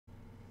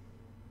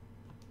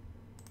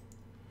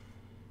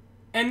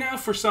And now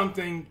for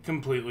something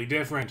completely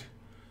different.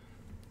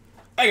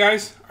 Hey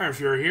guys,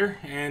 IronFury here,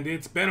 and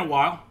it's been a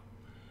while.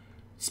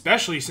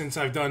 Especially since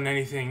I've done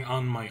anything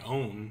on my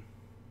own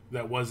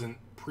that wasn't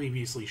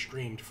previously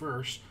streamed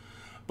first.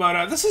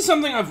 But this is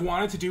something I've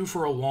wanted to do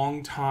for a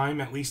long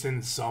time, at least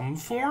in some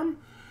form.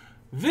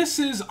 This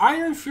is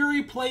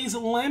IronFury Plays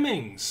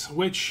Lemmings,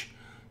 which,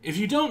 if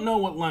you don't know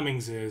what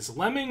Lemmings is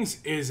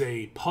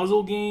a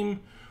puzzle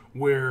game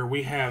where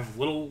we have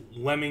little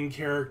lemming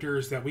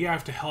characters that we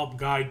have to help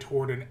guide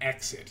toward an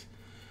exit.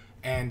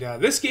 And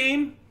this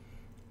game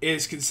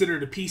is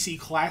considered a PC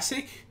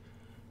classic,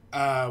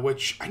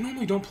 which I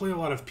normally don't play a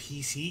lot of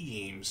PC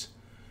games,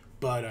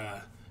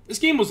 but this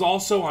game was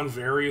also on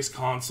various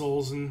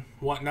consoles and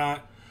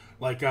whatnot.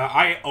 Like,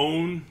 I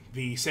own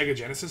the Sega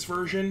Genesis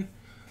version,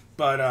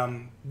 but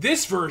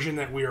this version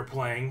that we are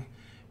playing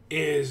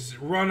is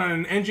run on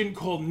an engine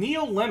called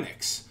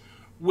NeoLemmix,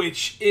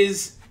 which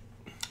is,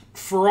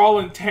 for all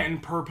intent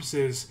and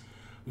purposes,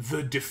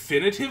 the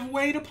definitive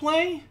way to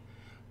play.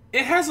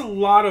 It has a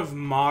lot of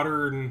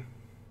modern...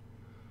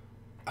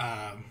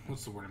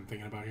 what's the word I'm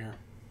thinking about here?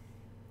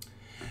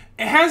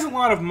 It has a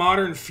lot of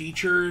modern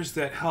features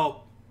that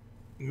help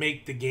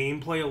make the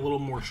gameplay a little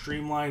more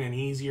streamlined and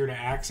easier to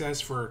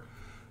access for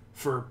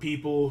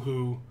people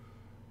who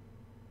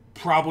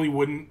probably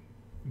wouldn't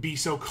be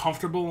so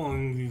comfortable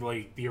in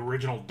the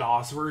original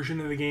DOS version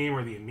of the game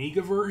or the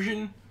Amiga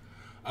version,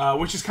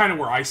 which is kind of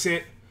where I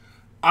sit.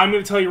 I'm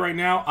going to tell you right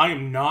now, I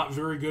am not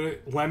very good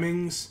at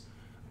Lemmings.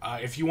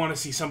 If you want to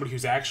see somebody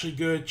who's actually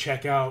good,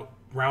 check out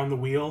Round the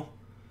Wheel.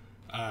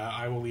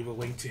 I will leave a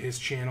link to his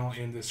channel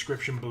in the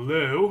description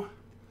below.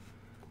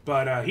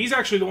 But he's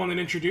actually the one that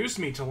introduced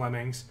me to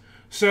Lemmings.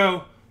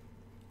 So,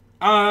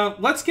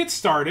 let's get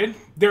started.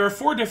 There are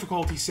 4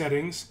 difficulty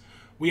settings.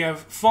 We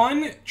have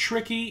Fun,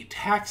 Tricky,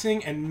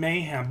 Taxing, and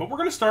Mayhem. But we're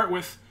going to start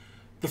with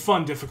the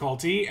Fun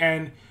difficulty.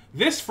 And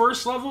this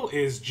first level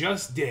is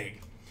just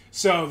dig.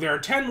 So, there are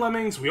 10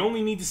 lemmings. We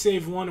only need to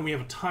save 1, and we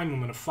have a time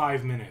limit of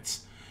 5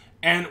 minutes.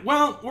 And,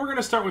 well, we're going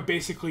to start with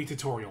basically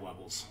tutorial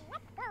levels.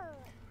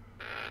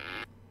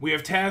 We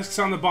have tasks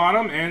on the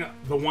bottom, and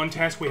the one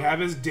task we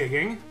have is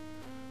digging.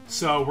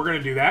 So we're going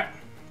to do that.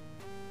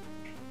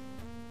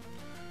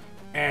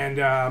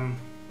 And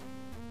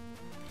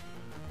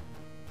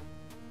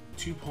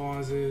 2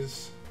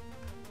 pauses.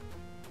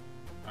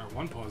 Or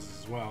 1 pause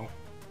as well.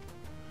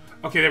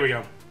 Okay, there we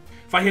go.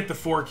 If I hit the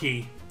 4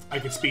 key, I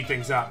can speed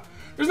things up.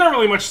 There's not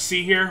really much to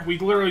see here. We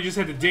literally just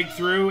had to dig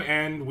through,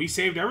 and we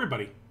saved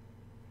everybody.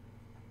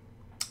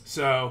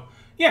 So,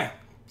 yeah.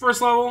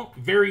 First level,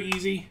 very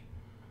easy.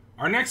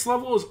 Our next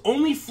level is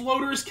only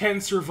floaters can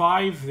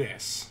survive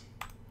this.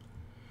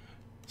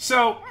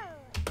 So,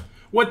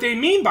 what they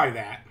mean by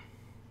that,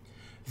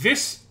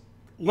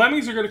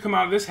 lemmings are going to come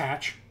out of this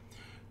hatch,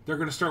 they're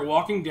going to start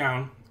walking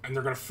down, and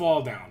they're going to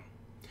fall down.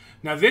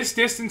 Now, this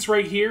distance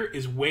right here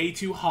is way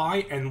too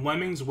high, and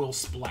lemmings will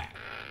splat.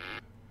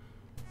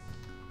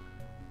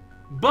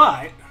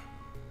 But,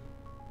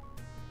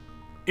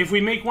 if we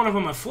make one of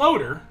them a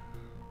floater,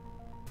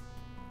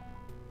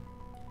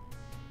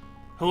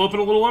 he'll open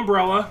a little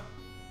umbrella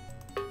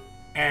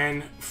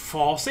and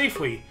fall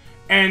safely.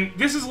 And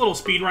this is a little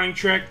speedrunning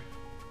trick.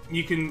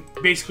 You can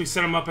basically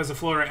set them up as a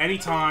floater at any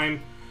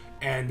time,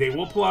 and they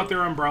will pull out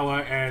their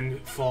umbrella and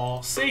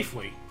fall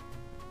safely.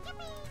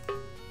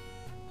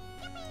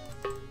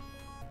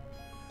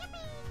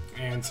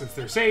 And since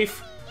they're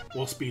safe,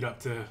 we'll speed up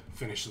to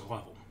finish the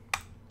level.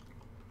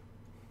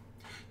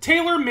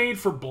 Tailor-made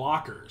for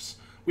blockers.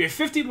 We have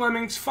 50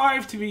 lemmings,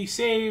 5 to be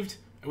saved,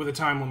 with a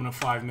time limit of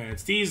 5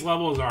 minutes. These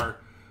levels are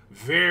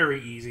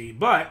very easy,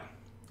 but,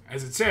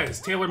 as it says,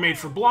 tailor-made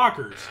for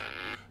blockers.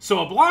 So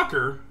a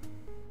blocker,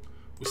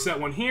 we'll set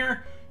one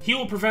here, he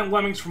will prevent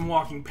lemmings from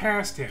walking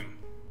past him.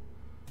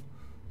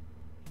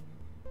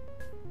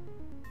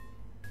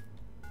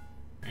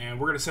 And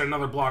we're going to set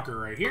another blocker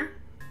right here.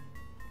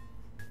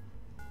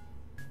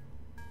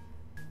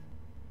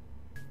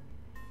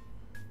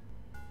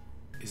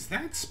 Is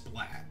that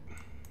splat?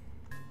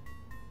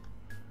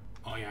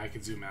 Oh yeah, I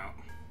can zoom out.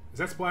 Is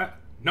that splat?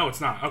 No, it's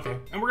not. Okay.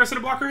 And we're going to set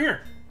a blocker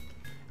here.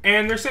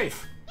 And they're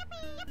safe.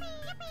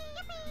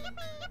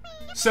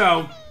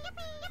 So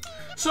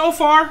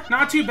far,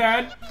 not too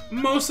bad.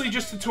 Mostly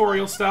just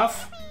tutorial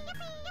stuff.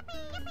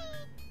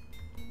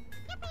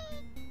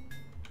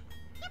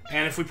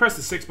 And if we press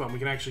the 6 button, we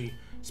can actually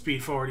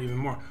speed forward even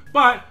more.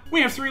 But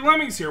we have 3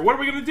 lemmings here. What are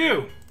we going to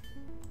do?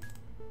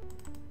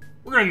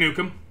 We're going to nuke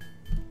them.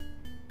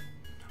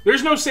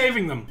 There's no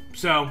saving them,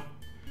 so...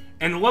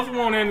 And the level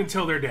won't end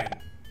until they're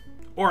dead.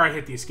 Or I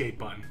hit the escape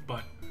button,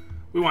 but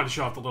we wanted to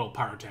show off the little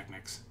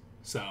pyrotechnics,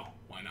 so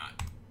why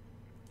not?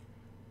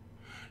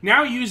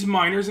 Now use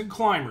miners and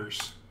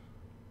climbers.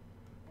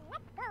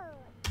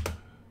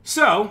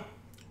 So,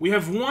 we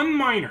have 1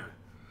 miner.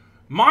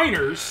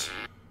 Miners,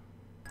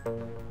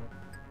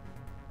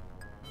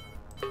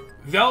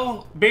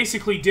 they'll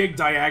basically dig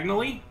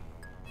diagonally.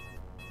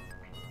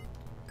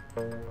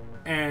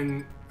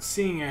 And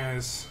seeing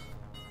as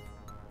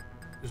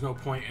there's no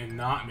point in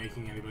not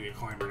making anybody a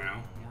climber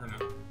now, we're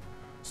gonna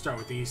Start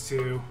with these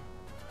two.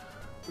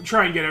 We'll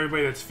try and get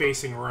everybody that's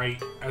facing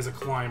right as a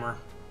climber.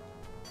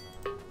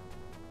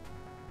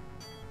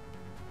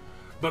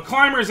 But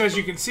climbers, as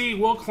you can see,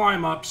 will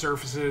climb up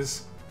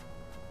surfaces.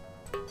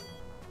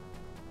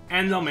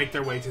 And they'll make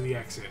their way to the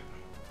exit.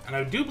 And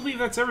I do believe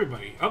that's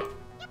everybody. Oh,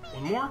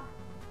 one more.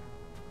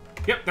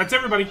 Yep, that's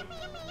everybody.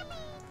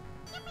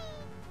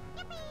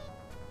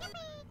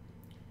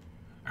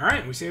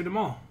 Alright, we saved them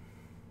all.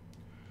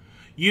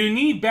 You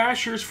need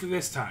bashers for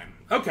this time.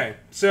 Okay,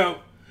 so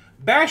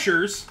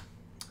bashers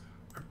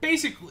are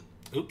basically...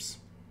 Oops.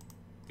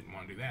 Didn't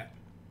want to do that.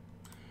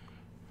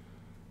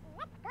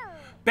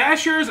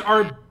 Bashers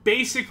are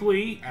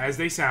basically, as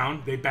they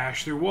sound, they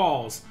bash through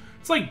walls.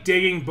 It's like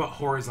digging, but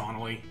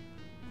horizontally.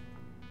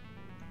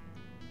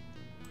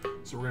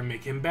 So we're going to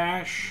make him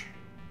bash.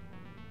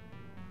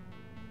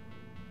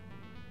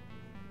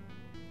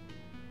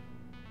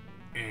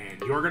 And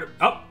you're going to...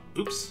 Oh,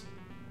 oops.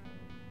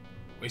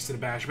 Wasted a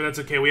bash, but that's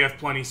okay. We have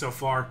plenty so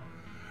far.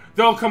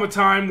 There'll come a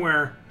time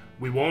where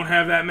we won't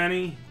have that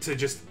many to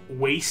just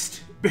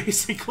waste,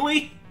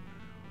 basically.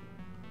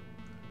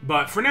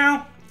 But for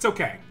now, it's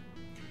okay.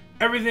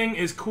 Everything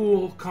is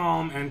cool,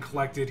 calm, and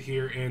collected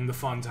here in the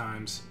fun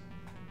times.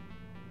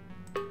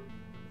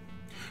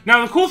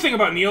 Now, the cool thing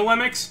about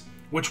NeoLemmix,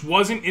 which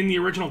wasn't in the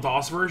original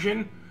DOS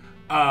version,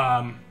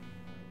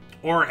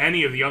 or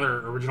any of the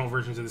other original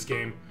versions of this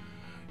game,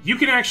 you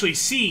can actually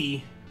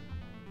see,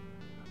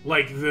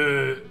 like,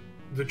 the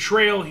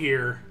trail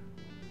here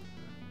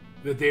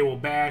that they will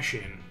bash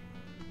in.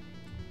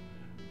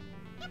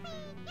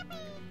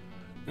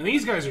 Now,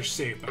 these guys are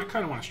safe, but I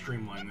kind of want to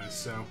streamline this,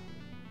 so...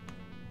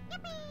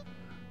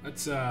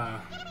 Let's,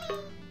 Alright,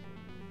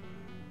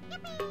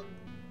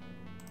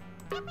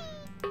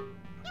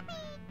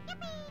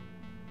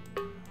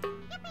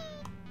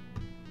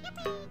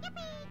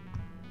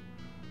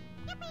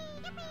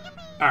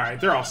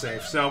 they're all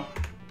safe, so...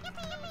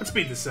 Let's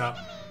speed this up.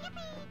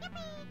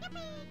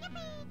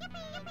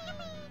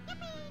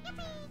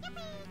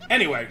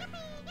 Anyway.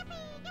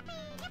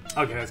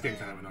 Okay, that's getting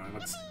kind of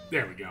annoying.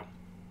 There we go.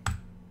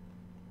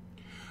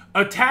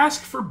 A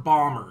task for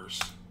bombers.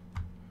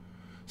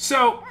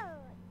 So...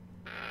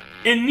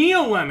 In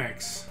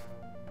NeoLemmix,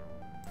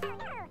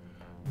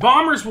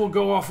 bombers will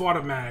go off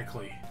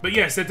automatically. But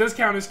yes, that does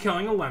count as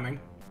killing a lemming.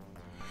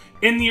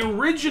 In the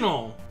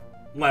original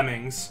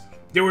Lemmings,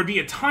 there would be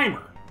a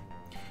timer.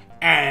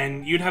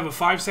 And you'd have a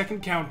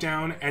 5-second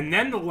countdown, and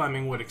then the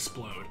lemming would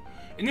explode.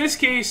 In this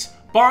case,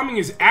 bombing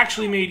is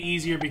actually made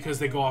easier because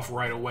they go off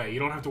right away. You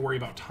don't have to worry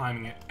about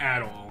timing it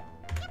at all.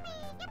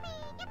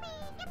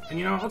 And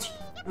you know, let's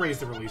raise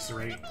the release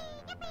rate.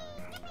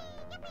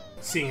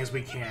 Seeing as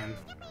we can.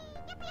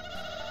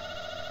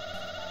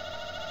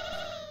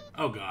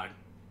 Oh god.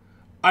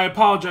 I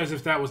apologize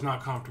if that was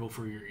not comfortable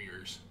for your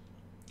ears.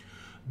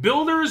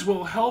 Builders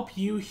will help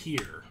you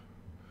here.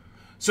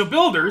 So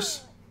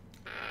builders,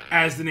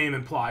 as the name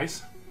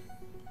implies,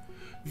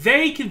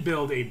 they can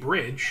build a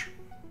bridge.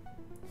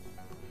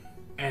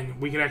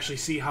 And we can actually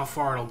see how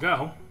far it'll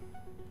go.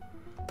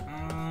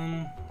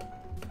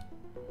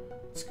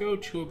 Let's go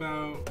to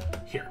about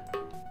here.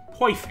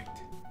 Perfect.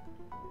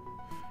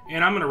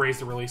 And I'm going to raise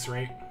the release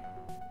rate.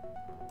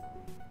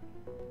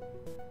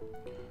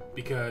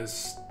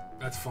 Because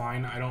that's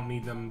fine. I don't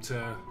need them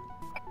to...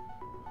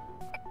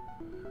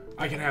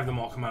 I can have them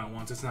all come out at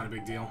once. It's not a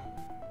big deal.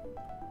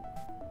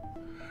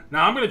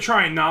 Now, I'm going to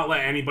try and not let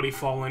anybody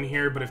fall in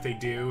here, but if they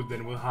do,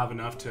 then we'll have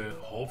enough to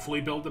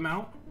hopefully build them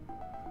out.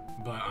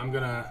 But I'm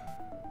going to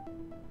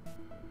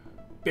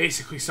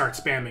basically start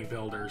spamming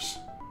builders.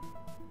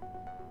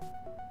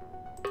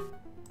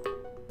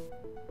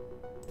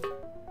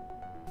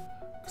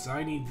 Because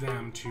I need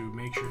them to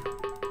make sure...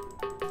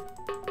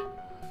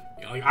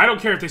 Like, I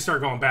don't care if they start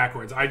going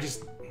backwards. I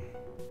just...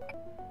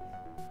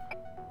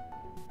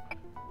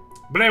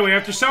 But anyway,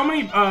 after so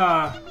many,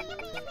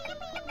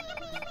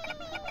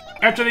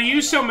 after they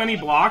use so many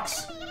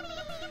blocks,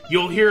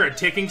 you'll hear a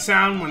ticking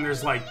sound when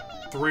there's, like,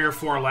 3 or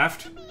 4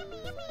 left.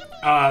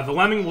 The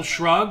lemming will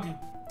shrug,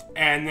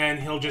 and then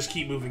he'll just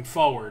keep moving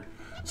forward.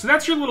 So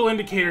that's your little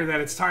indicator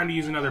that it's time to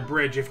use another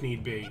bridge if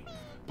need be.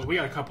 But we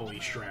got a couple of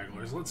these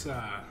stragglers. Let's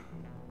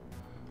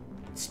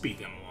speed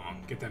them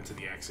along. Get them to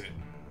the exit.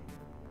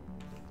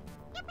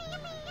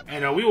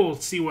 And we will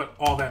see what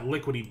all that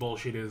liquidy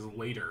bullshit is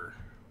later.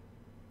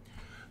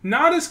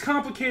 Not as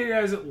complicated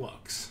as it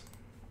looks.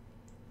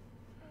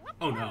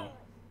 Oh no.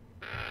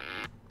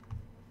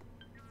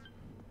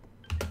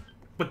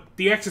 But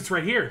the exit's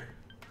right here.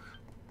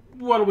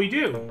 What do we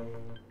do?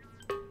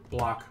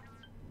 Block.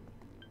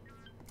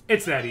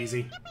 It's that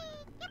easy.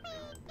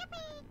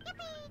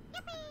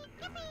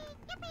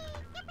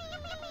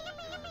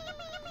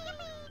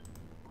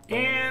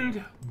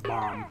 And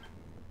bomb.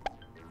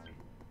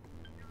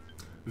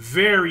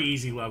 Very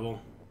easy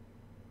level.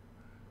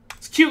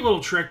 It's a cute little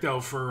trick, though,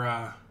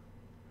 for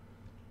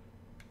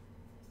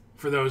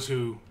those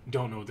who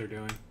don't know what they're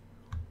doing.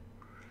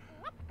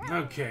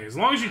 Okay, as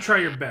long as you try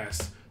your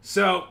best.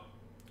 So,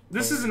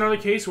 this is another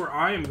case where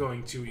I am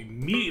going to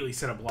immediately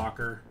set a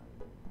blocker.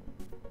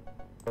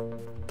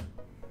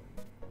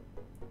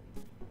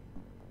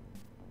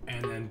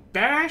 And then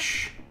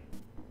bash.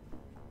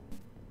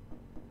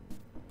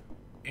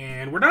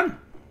 And we're done.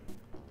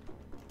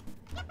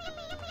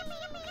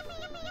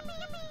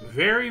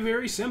 Very,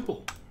 very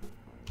simple.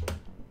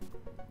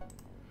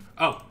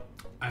 Oh,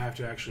 I have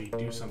to actually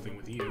do something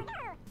with you.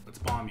 Let's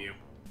bomb you.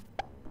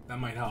 That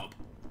might help.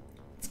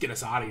 Let's get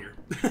us out of here.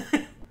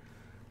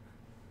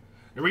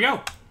 There we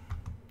go.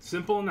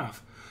 Simple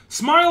enough.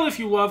 Smile if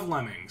you love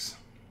lemmings.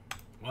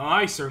 Well,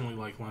 I certainly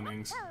like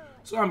lemmings,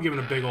 so I'm giving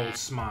a big old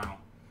smile.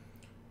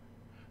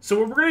 So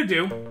what we're going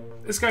to do,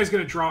 this guy's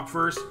going to drop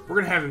first. We're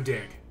going to have him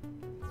dig.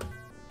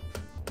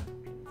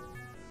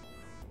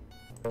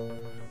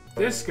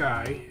 This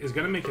guy is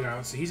going to make it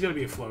out, so he's going to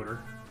be a floater.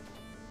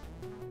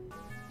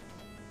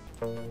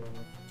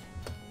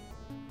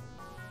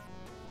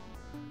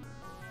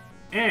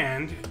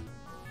 And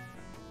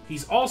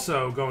he's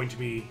also going to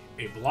be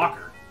a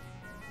blocker.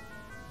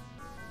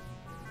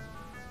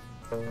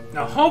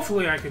 Now,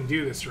 hopefully I can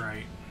do this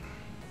right.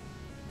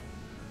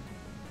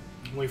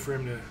 Wait for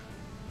him to...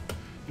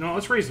 You know,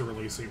 let's raise the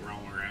release rate while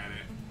we're at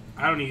it.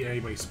 I don't need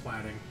anybody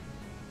splatting.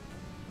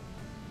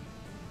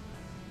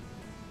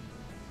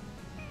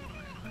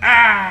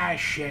 Ah,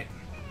 shit.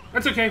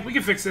 That's okay. We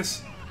can fix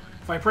this.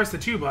 If I press the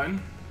 2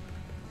 button.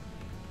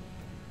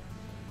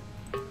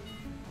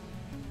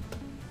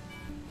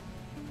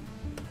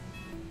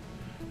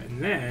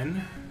 And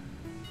then...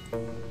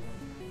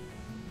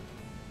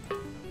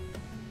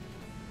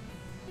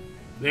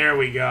 There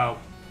we go.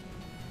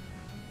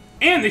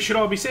 And they should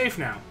all be safe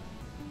now.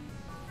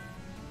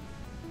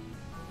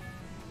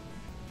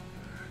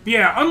 But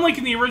yeah, unlike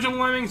in the original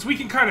Lemmings, we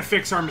can kind of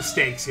fix our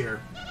mistakes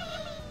here.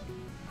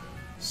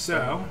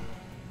 So,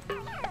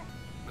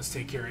 let's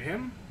take care of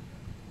him.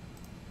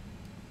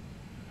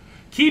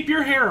 Keep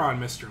your hair on,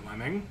 Mr.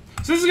 Lemming.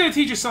 So this is going to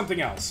teach us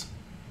something else.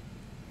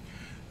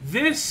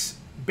 This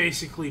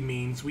basically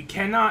means we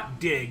cannot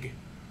dig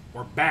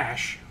or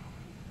bash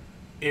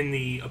in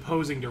the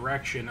opposing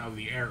direction of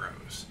the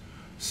arrows.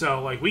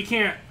 So, like, we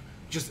can't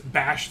just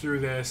bash through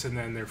this and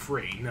then they're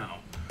free. No.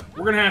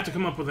 We're going to have to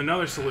come up with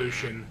another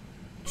solution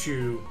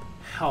to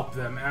help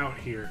them out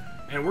here.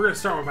 And we're going to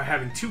start with by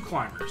having 2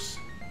 climbers.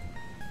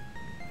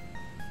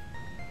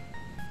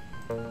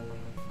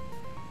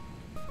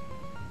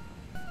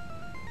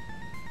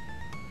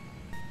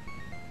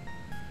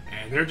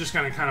 And they're just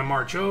going to kind of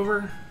march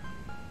over.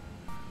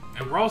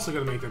 And we're also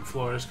going to make them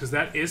floaters because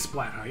that is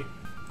splat height.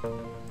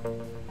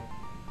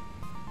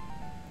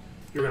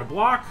 You're going to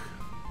block.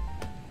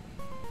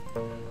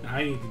 Now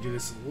I need to do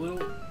this a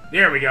little...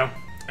 There we go.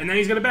 And then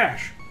he's going to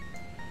bash.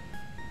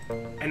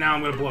 And now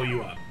I'm going to blow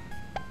you up.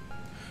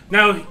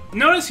 Now,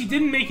 notice he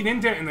didn't make an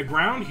indent in the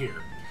ground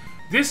here.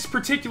 This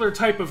particular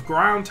type of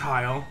ground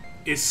tile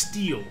is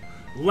steel.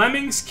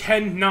 Lemmings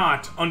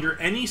cannot, under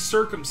any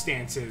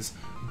circumstances,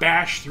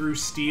 bash through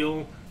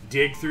steel,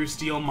 dig through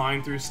steel,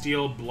 mine through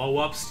steel, blow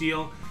up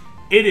steel.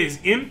 It is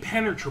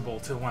impenetrable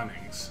to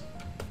lemmings.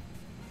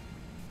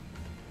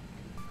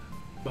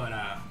 But,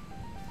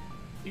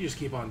 you just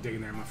keep on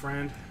digging there, my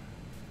friend.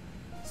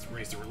 Let's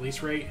raise the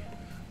release rate.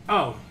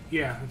 Oh,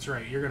 yeah, that's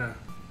right. You are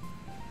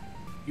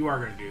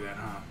gonna do that,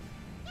 huh?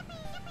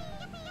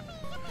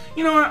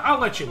 You know what? I'll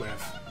let you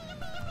live.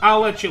 I'll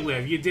let you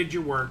live. You did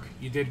your work.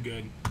 You did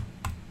good.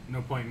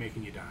 No point in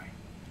making you die.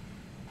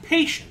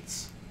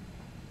 Patience.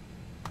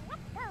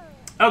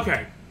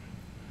 Okay.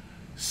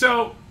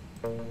 So,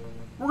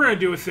 we're gonna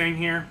do a thing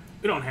here.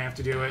 We don't have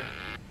to do it.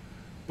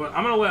 But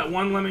I'm gonna let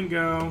one lemming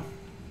go.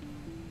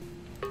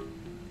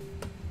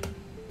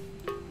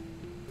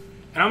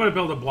 And I'm going to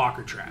build a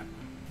blocker trap.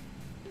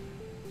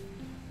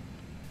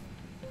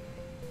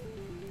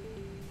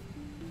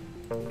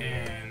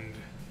 And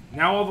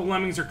now all the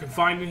lemmings are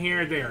confined in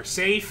here. They are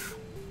safe.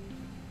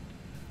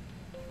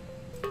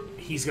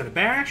 He's going to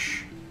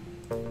bash.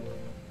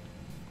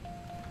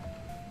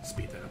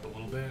 Speed that up a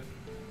little bit.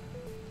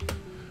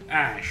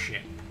 Ah,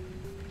 shit.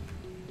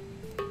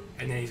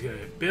 And then he's going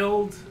to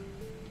build.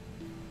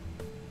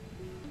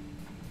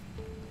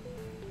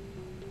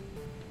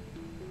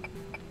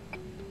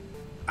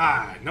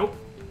 Ah, nope.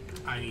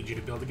 I need you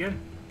to build again.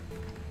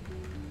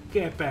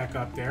 Get back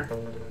up there.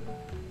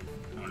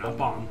 No, not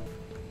bomb.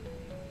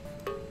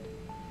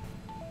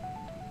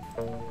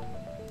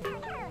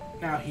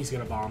 Now he's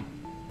gonna bomb.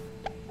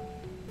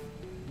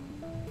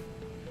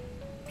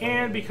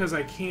 And because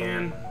I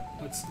can,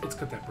 let's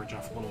cut that bridge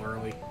off a little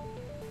early.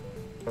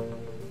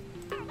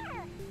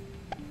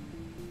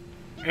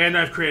 And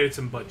I've created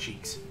some butt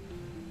cheeks.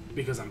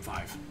 Because I'm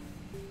 5.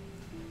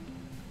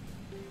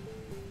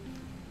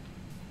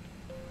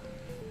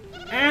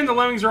 And the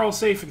lemmings are all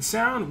safe and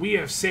sound. We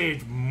have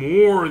saved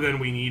more than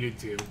we needed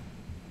to.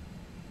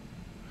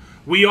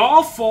 We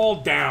all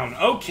fall down.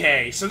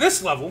 Okay, so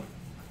this level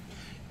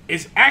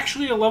is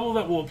actually a level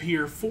that will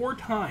appear 4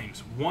 times,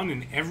 1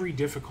 in every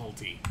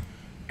difficulty.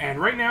 And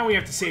right now we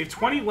have to save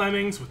 20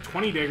 lemmings with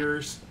 20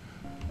 diggers.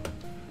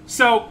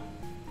 So,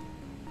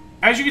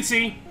 as you can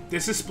see,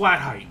 this is splat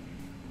height.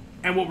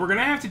 And what we're going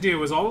to have to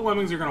do is all the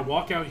lemmings are going to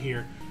walk out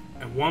here.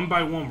 And one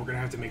by one, we're going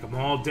to have to make them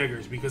all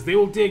diggers, because they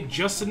will dig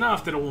just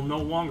enough that it will no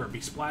longer be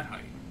splat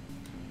height.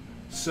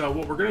 So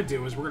what we're going to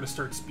do is we're going to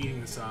start speeding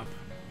this up.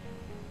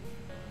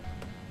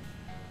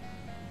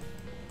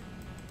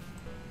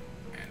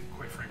 And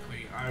quite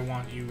frankly, I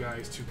want you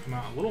guys to come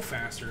out a little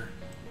faster.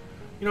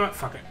 You know what?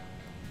 Fuck it.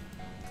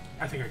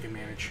 I think I can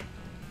manage.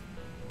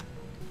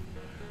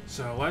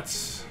 So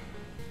let's...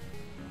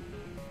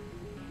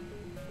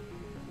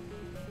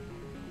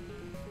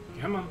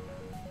 Come on.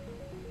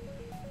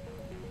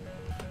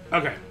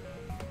 Okay.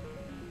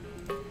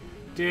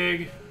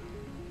 Dig.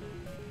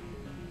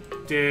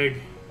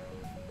 Dig.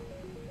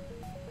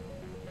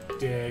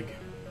 Dig.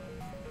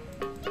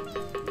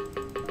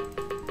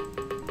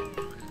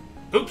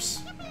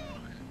 Oops.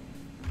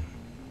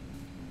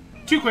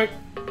 Too quick.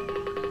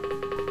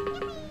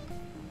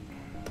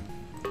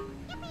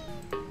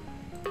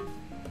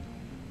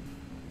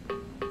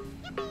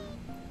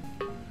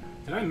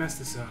 Did I mess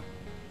this up?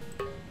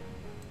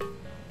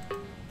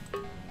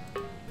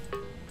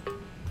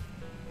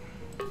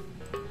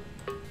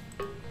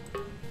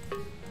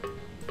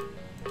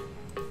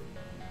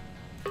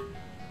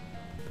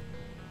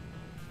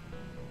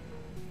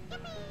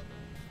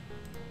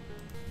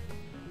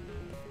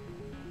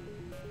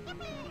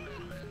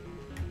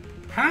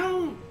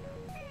 How?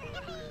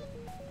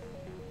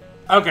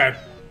 Okay.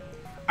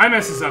 I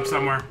messed this up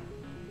somewhere.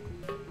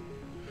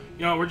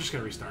 You know, we're just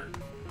gonna restart.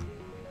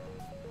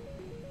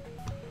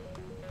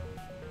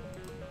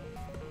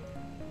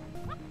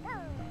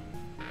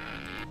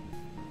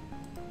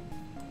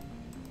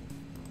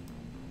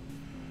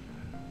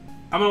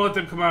 I'm gonna let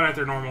them come out at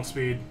their normal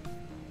speed.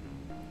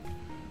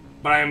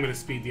 But I am gonna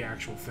speed the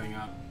actual thing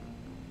up.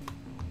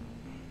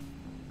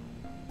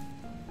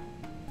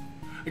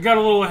 I got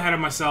a little ahead of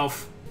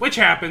myself. Which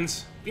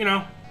happens, you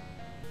know.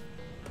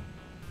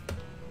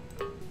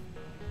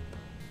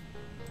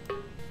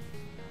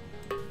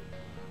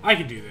 I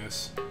can do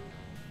this.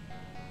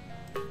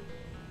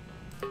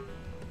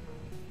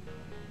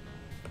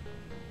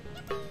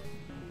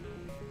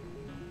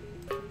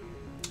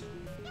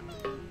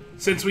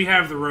 Since we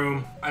have the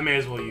room, I may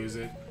as well use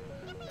it.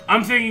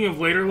 I'm thinking of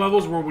later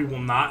levels where we will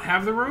not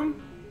have the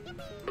room.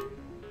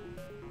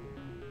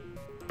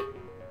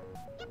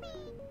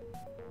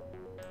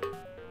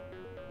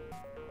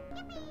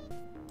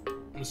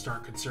 I'm gonna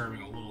start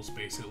conserving a little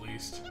space at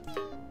least.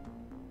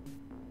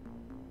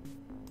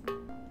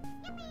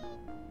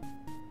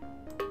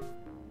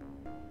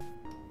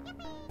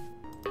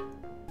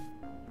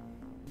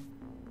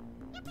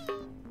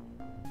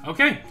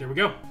 Okay, there we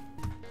go.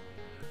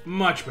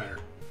 Much better.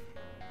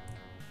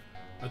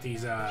 Let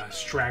these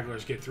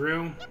stragglers get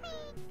through.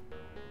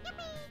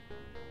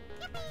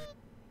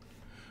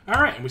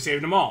 Alright, and we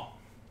saved them all.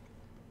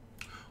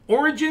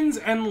 Origins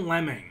and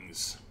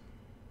Lemmings.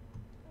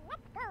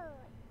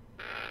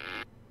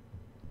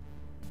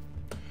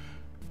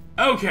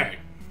 Okay.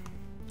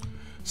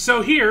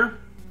 So here,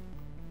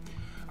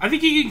 I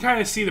think you can kind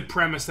of see the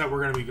premise that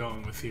we're going to be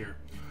going with here.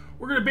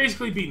 We're going to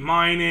basically be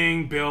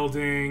mining,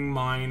 building,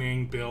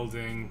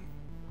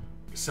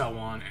 so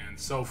on and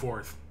so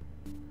forth.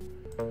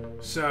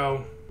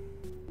 So,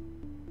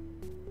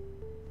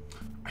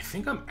 I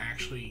think I'm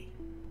actually...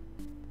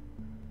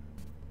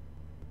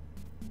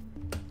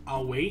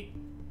 I'll wait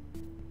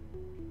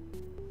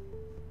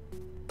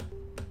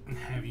and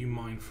have you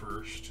mine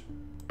first.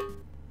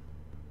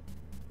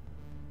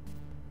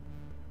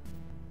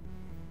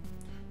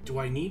 Do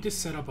I need to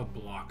set up a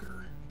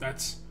blocker?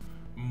 That's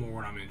more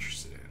what I'm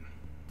interested in.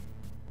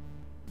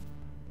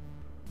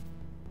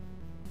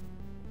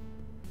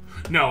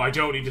 No, I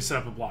don't need to set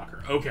up a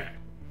blocker. Okay.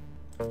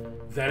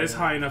 That is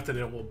high enough that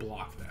it will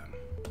block them.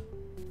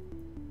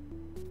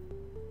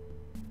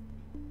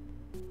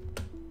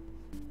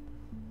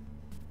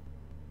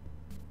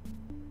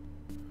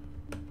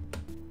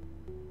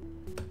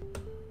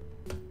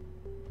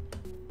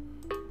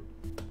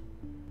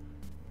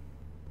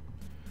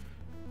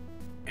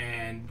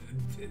 And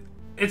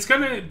it's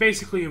going to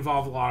basically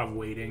involve a lot of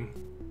waiting.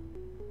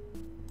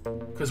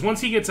 Because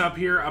once he gets up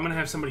here, I'm going to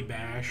have somebody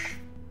bash.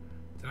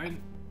 Did I...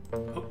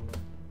 Oh.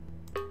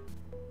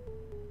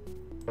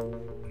 I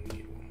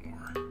need one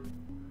more.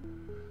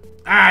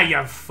 Ah, you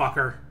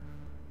fucker.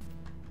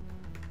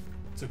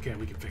 It's okay,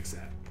 we can fix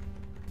that.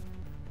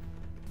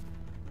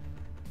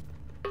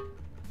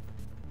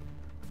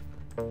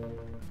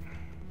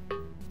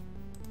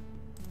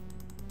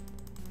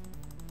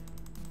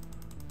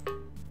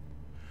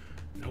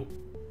 Nope.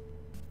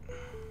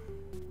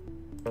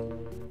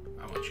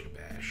 I want you to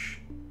bash.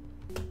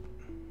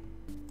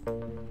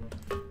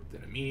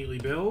 Then immediately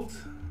build.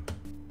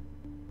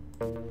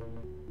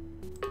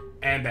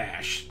 And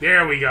bash.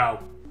 There we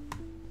go.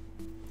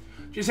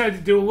 Just had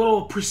to do a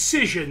little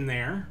precision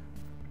there.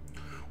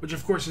 Which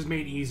of course is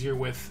made easier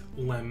with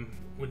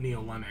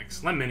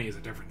NeoLemmix. Lemini is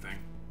a different thing.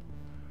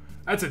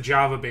 That's a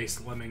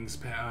Java-based Lemmings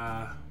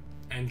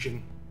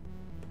engine.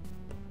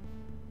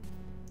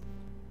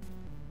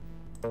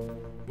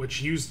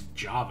 Which used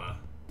Java.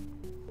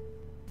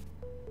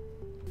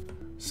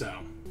 So.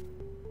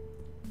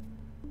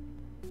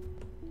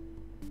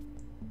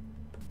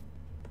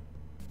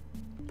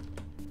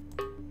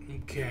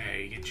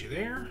 Okay, get you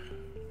there.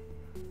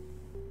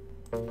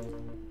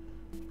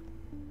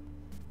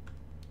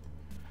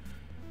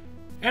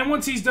 And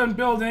once he's done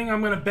building,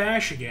 I'm going to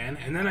bash again,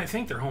 and then I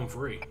think they're home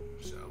free.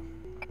 So,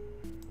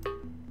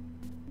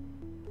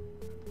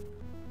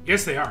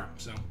 yes, they are.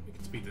 So we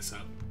can speed this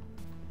up.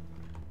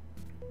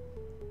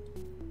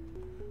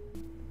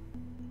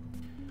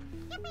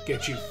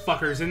 Get you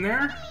fuckers in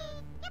there.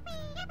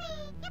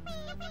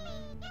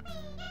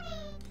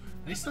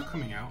 Are they still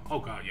coming out? Oh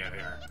god, yeah, they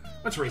are.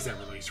 Let's raise that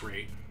release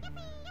rate.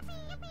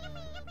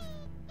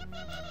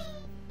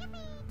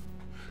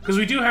 Because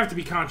we do have to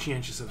be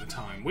conscientious of the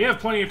time. We have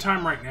plenty of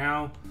time right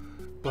now,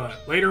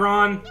 but later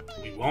on,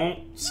 we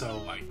won't.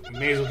 So, like, we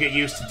may as well get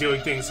used to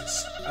doing things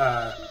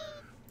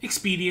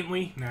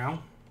expediently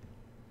now.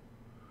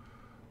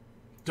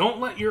 Don't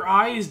let your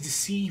eyes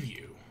deceive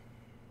you.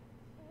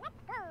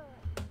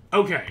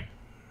 Okay.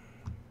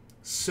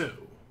 So,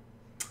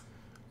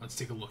 let's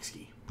take a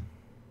look-ski.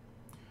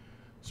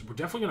 So we're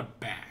definitely going to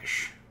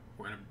bash.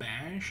 We're going to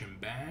bash and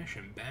bash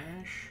and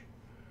bash.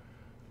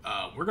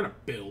 We're going to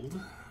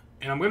build.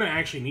 And I'm going to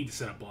actually need to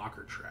set a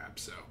blocker trap.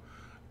 So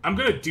I'm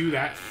going to do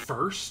that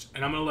first.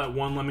 And I'm going to let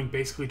one lemming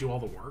basically do all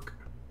the work.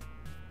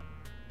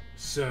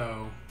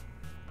 So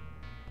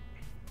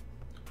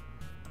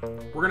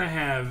we're going to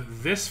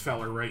have this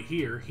fella right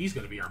here. He's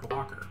going to be our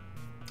blocker.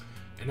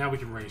 And now we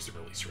can raise the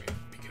release rate.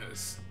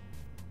 Because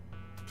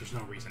there's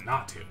no reason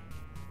not to.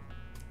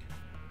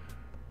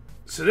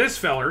 So this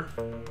feller,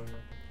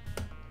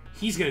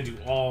 he's going to do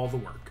all the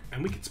work.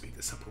 And we can speed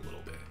this up a little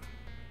bit.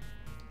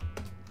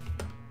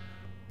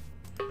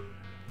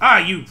 Ah,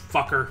 you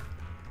fucker.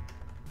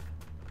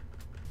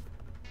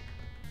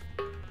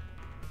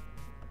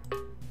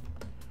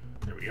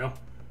 There we go.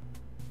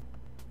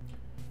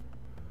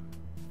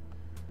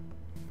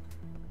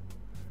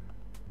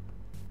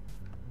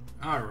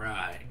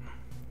 Alright.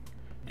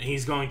 And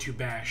he's going to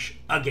bash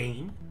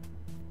again.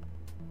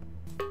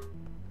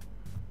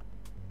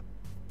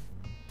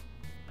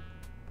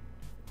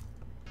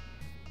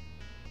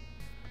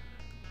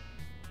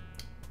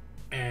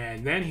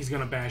 And then he's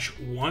going to bash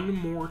one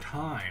more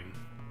time.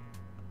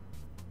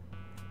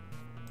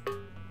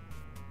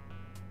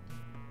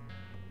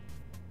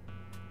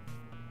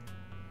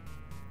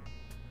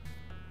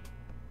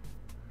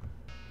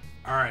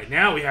 Alright,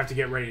 now we have to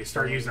get ready to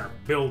start using our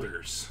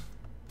builders.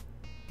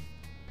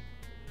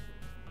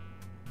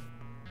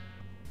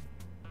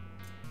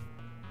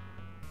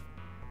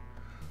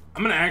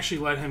 I'm going to actually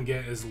let him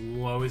get as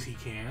low as he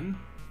can.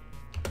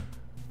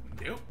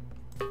 Nope.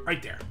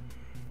 Right there.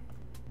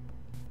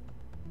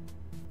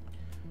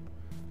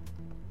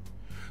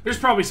 There's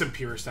probably some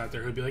purists out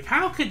there who'd be like,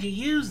 how could you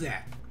use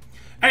that?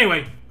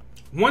 Anyway,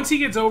 once he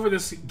gets over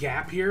this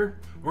gap here,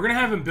 we're going to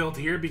have him built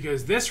here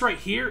because this right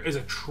here is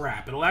a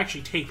trap. It'll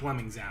actually take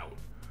lemmings out.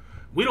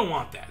 We don't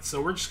want that, so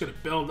we're just going to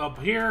build up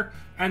here,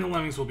 and the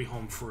lemmings will be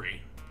home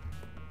free.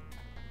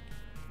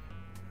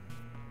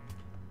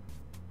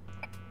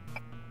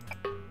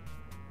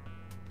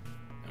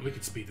 And we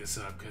could speed this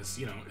up because,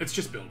 you know, it's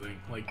just building.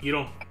 Like, you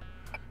don't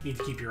need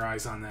to keep your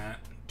eyes on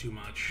that too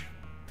much.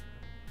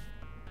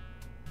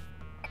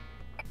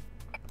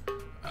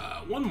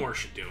 One more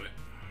should do it.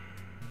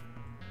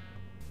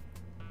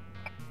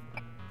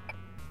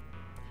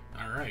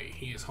 Alright,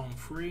 he is home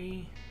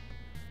free.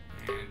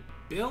 And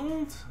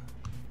build.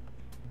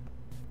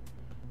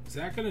 Is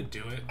that gonna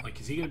do it? Like,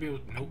 is he gonna be able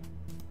to... Nope.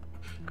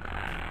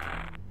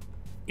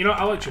 You know,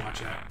 I'll let you watch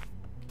that.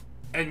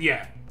 And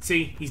yeah,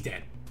 see? He's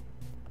dead.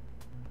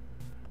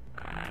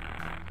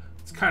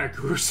 It's kind of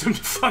gruesome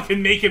to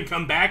fucking make him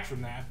come back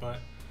from that, but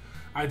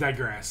I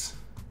digress.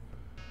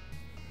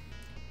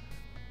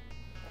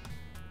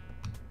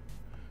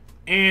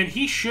 And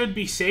he should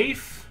be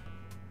safe.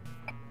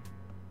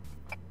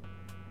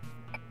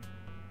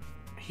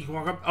 He can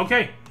walk up.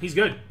 Okay, he's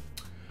good.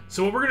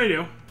 So what we're going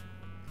to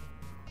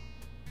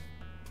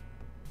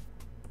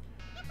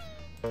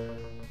do...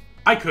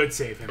 I could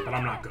save him, but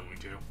I'm not going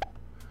to.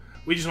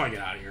 We just want to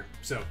get out of here,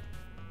 so...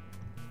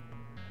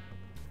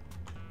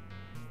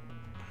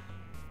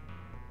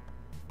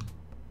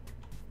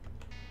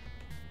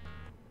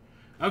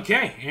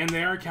 Okay, and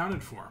they are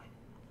accounted for.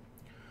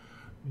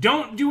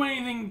 Don't do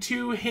anything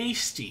too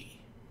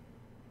hasty.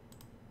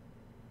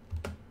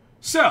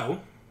 So,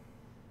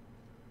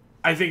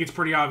 I think it's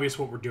pretty obvious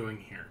what we're doing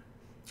here.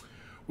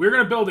 We're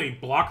going to build a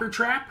blocker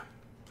trap,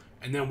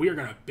 and then we are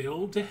going to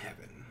build to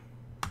heaven.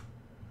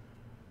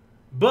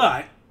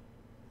 But,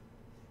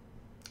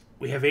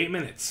 we have 8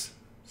 minutes,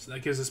 so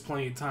that gives us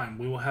plenty of time.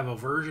 We will have a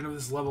version of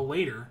this level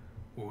later,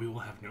 where we will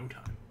have no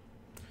time.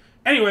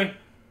 Anyway,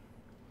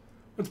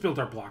 let's build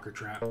our blocker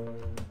trap.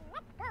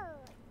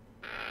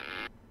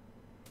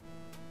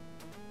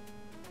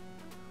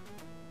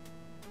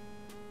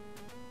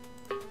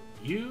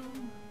 You,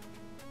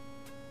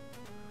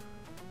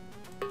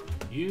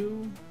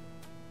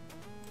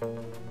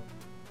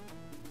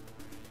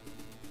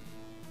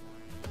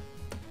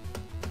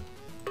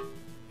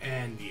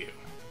 and you.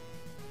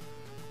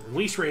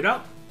 Release rate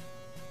up.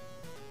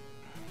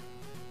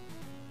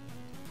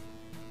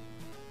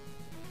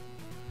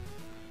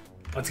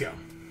 Let's go.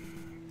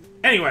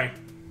 Anyway,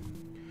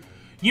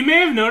 You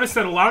may have noticed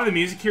that a lot of the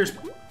music here is...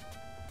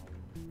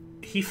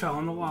 He fell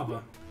in the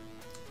lava.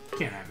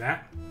 Can't have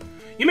that.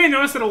 You may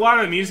notice that a lot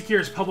of the music here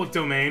is public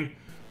domain.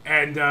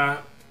 And,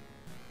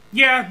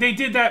 yeah, they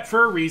did that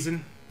for a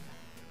reason.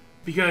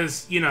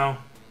 Because, you know,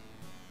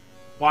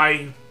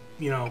 why,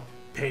 you know,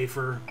 pay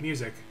for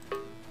music?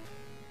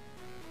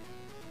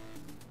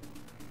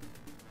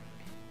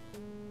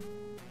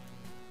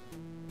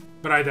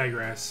 But I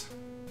digress.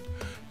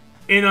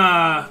 In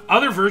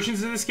other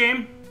versions of this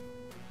game,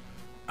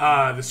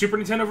 the Super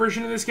Nintendo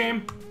version of this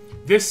game,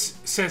 this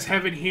says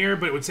heaven here,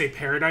 but it would say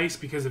paradise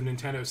because of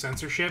Nintendo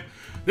censorship.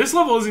 This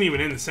level isn't even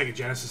in the Sega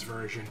Genesis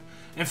version.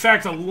 In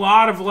fact, a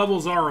lot of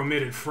levels are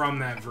omitted from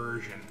that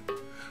version,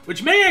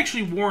 which may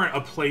actually warrant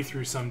a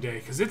playthrough someday,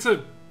 because it's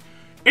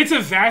a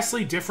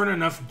vastly different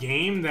enough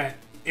game that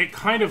it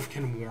kind of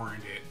can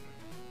warrant it.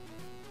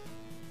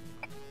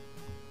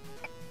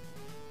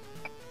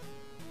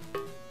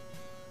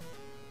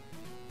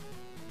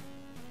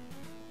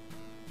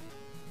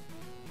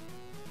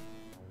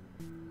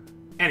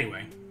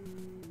 Anyway.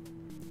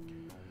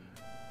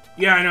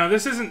 Yeah, I know,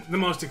 this isn't the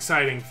most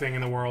exciting thing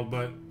in the world,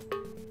 but...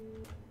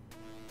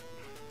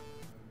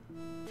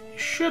 You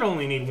should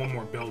only need one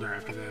more builder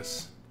after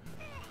this.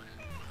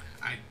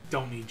 I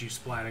don't need you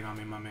splatting on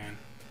me, my man.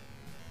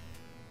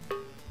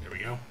 There we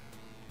go.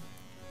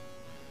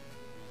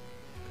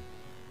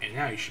 And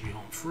now you should be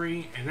home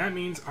free, and that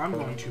means I'm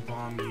going to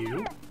bomb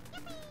you.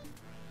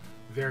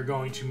 They're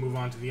going to move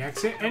on to the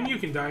exit, and you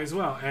can die as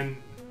well. And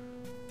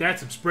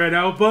that's some spread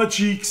out butt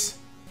cheeks.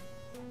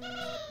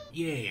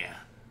 Yeah.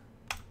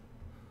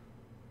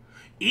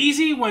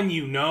 Easy when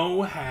you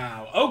know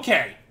how.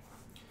 Okay.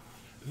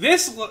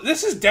 This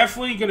is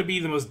definitely going to be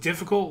the most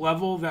difficult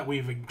level that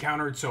we've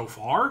encountered so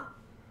far.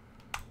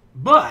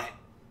 But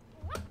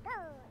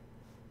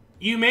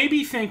you may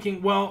be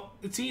thinking, well,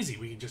 it's easy.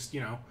 We can just,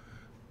 you know,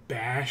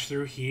 bash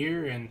through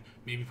here and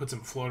maybe put some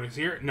floaters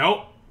here.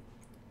 Nope.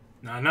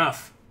 Not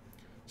enough.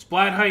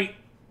 Splat height.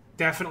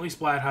 Definitely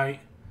splat height.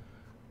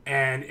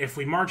 And if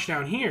we march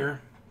down here,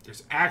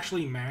 there's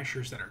actually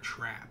mashers that are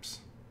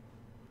traps.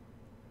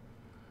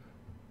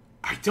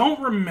 I don't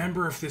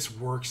remember if this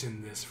works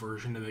in this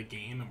version of the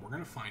game, and we're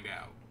going to find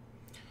out.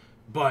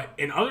 But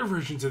in other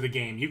versions of the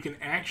game, you can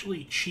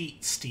actually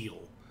cheat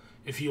steal.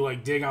 If you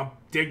like dig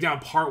down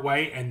part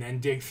way and then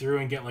dig through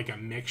and get like a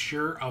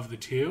mixture of the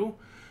two,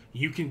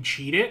 you can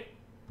cheat it.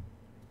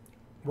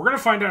 We're going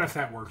to find out if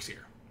that works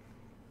here.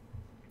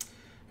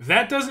 If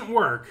that doesn't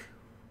work,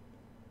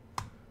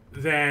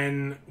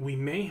 then we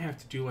may have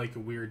to do like a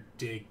weird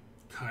dig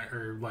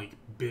or like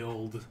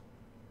build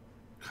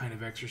kind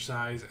of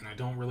exercise, and I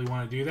don't really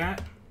want to do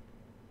that.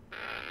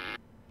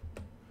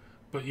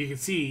 But you can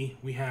see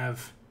we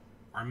have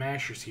our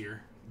mashers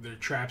here. Their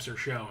traps are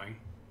showing.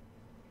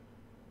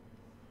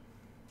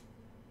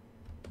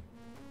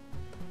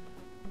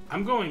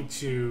 I'm going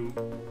to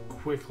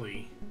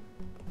quickly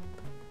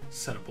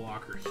set a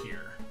blocker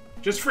here,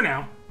 just for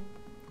now.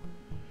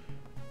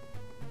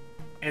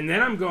 And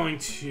then I'm going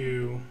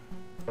to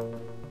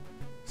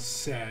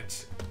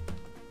set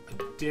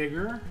a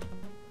digger.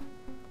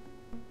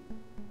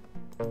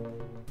 And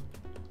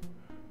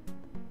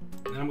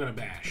I'm gonna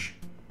bash.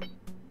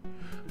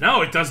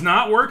 No, it does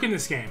not work in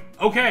this game.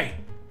 Okay.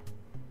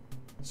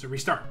 So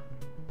restart.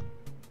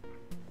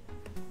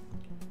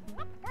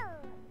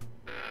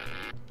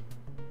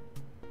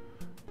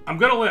 I'm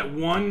gonna let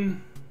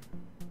one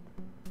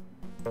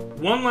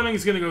lemming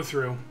is gonna go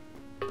through.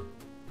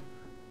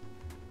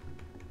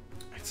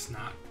 It's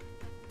not.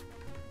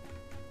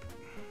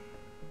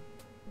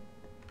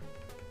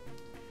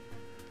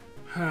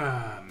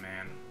 Ah,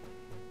 man.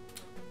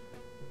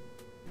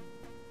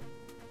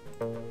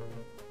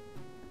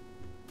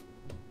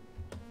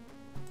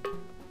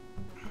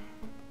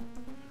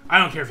 I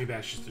don't care if he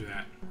bashes through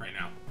that right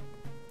now.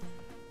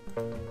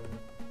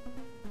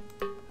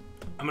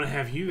 I'm gonna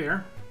have you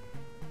there.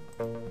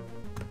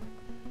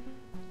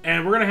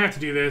 And we're gonna have to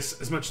do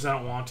this as much as I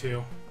don't want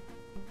to.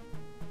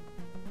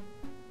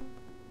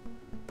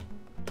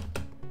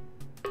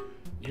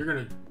 You're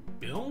gonna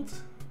build?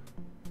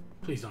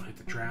 Please don't hit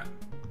the trap.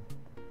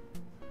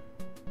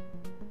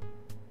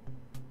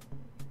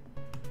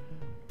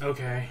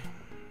 Okay.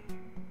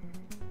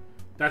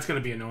 That's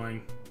gonna be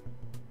annoying.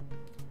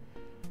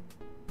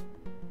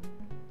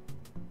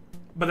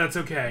 But that's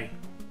okay.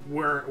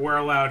 We're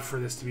allowed for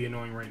this to be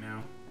annoying right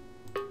now.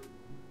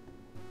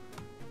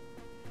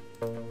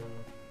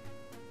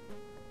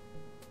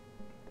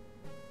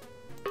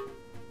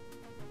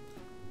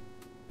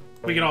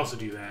 We can also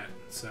do that,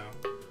 so.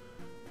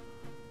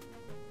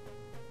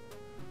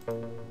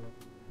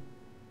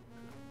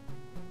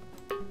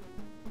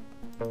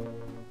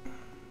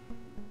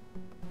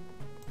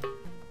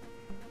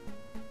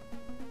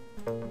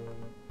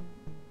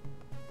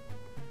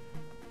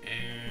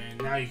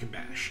 And now you can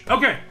bash.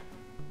 Okay.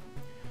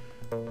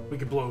 We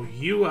could blow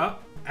you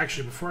up.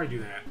 Actually, before I do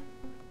that,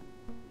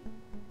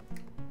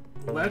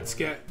 let's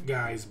get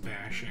guys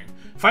bashing.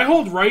 If I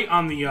hold right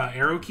on the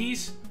arrow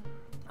keys,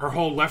 or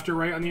hold left or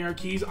right on the arrow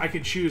keys, I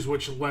could choose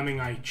which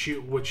lemming I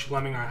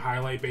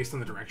highlight based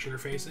on the direction they're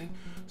facing.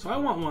 So I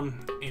want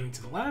one aiming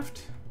to the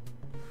left.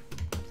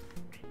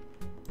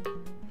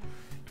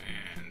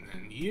 And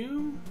then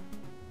you.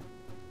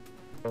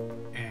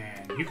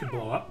 And you could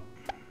blow up.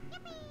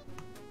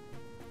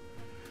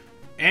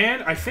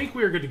 And I think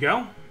we are good to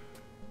go.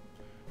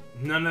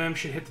 None of them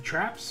should hit the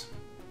traps.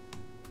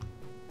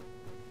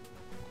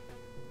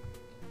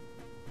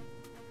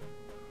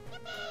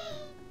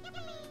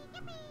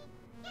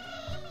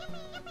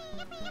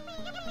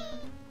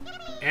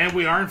 And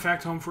we are, in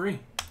fact, home free.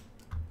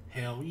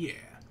 Hell yeah.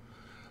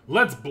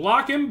 Let's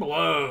block and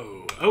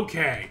blow.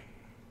 Okay.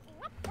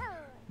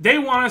 They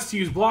want us to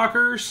use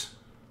blockers.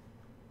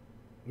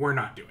 We're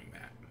not doing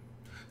that.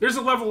 There's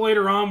a level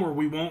later on where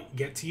we won't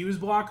get to use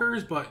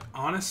blockers, but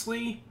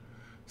honestly,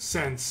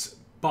 since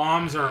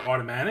bombs are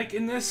automatic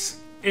in this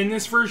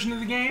version of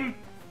the game,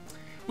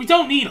 we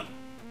don't need them.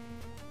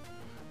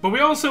 But we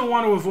also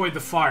want to avoid the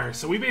fire,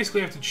 so we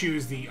basically have to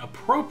choose the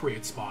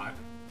appropriate spot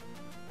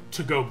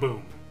to go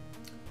boom.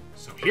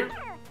 So here.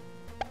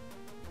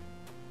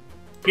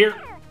 Here.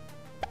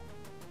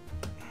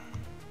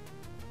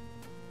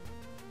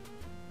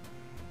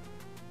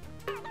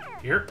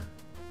 Here.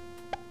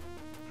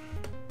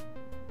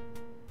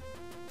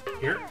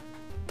 Here.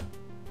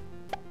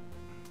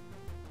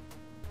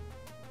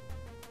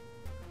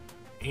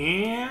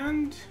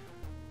 And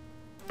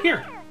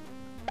here.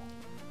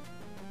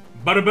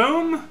 Bada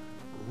boom.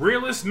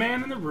 Realest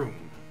man in the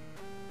room.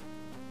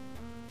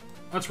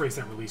 Let's raise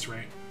that release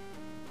rate.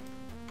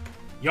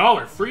 Y'all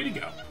are free to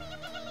go.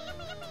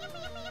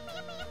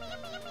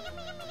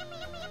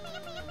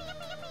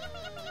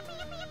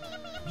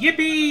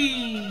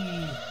 Yippee!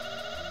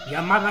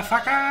 Ya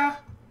motherfucker!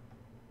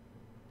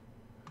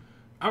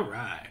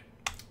 Alright.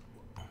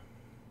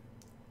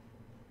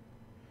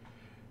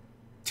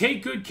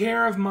 Take good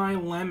care of my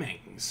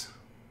lemmings.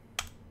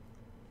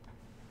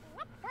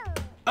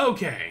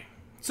 Okay,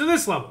 so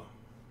this level.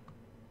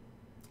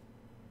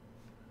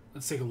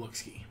 Let's take a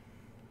look-ski.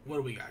 What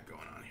do we got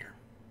going on here?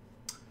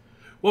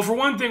 Well, for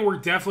one thing, we're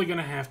definitely going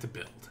to have to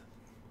build.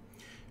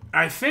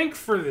 I think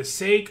for the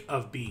sake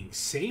of being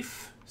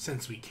safe,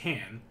 since we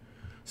can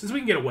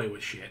get away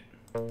with shit,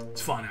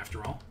 it's fun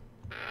after all,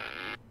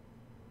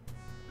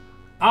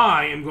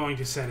 I am going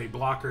to set a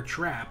blocker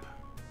trap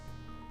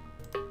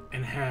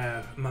and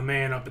have my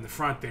man up in the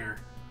front there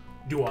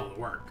do all the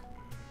work.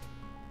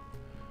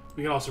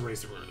 We can also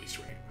raise the release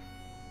rate.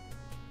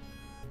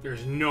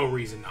 There's no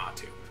reason not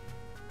to.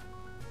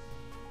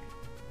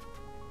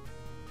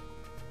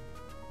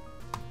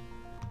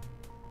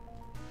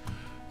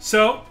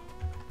 So,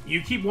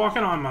 you keep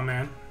walking on, my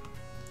man.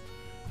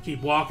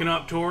 Keep walking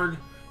up toward,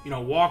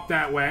 walk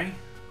that way.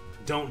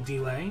 Don't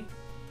delay.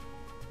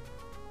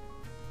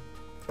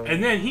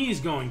 And then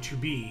he's going to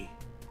be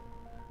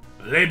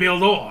Le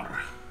Builder.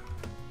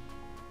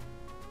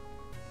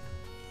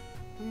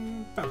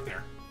 About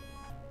there.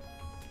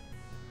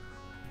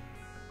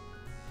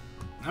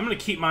 I'm going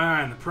to keep my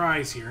eye on the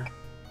prize here.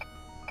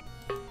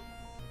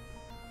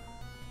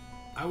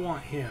 I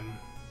want him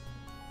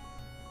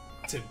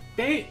to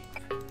bait.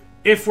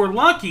 If we're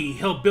lucky,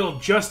 he'll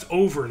build just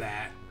over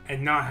that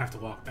and not have to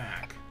walk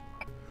back.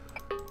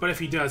 But if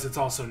he does, it's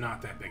also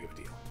not that big of a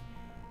deal.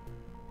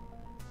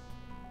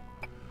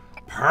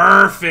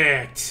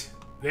 Perfect!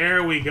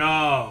 There we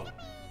go.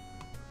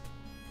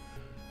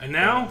 And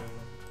now,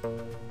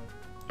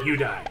 you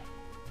die.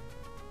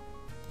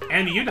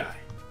 And you die.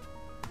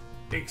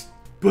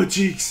 Butt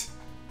cheeks.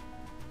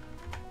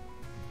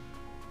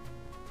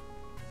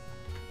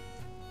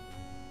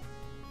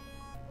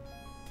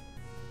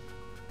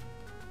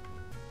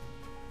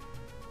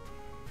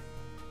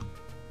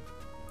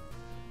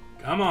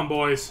 Come on,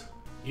 boys.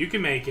 You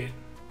can make it.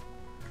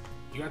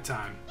 You got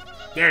time.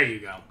 There you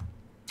go.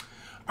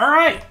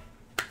 Alright.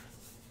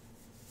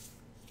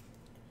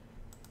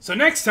 So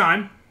next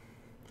time,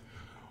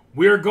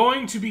 we're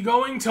going to be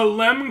going to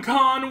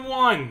LemmCon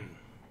 1.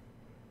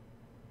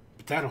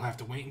 But that'll have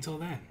to wait until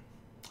then.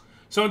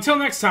 So until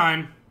next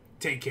time,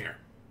 take care.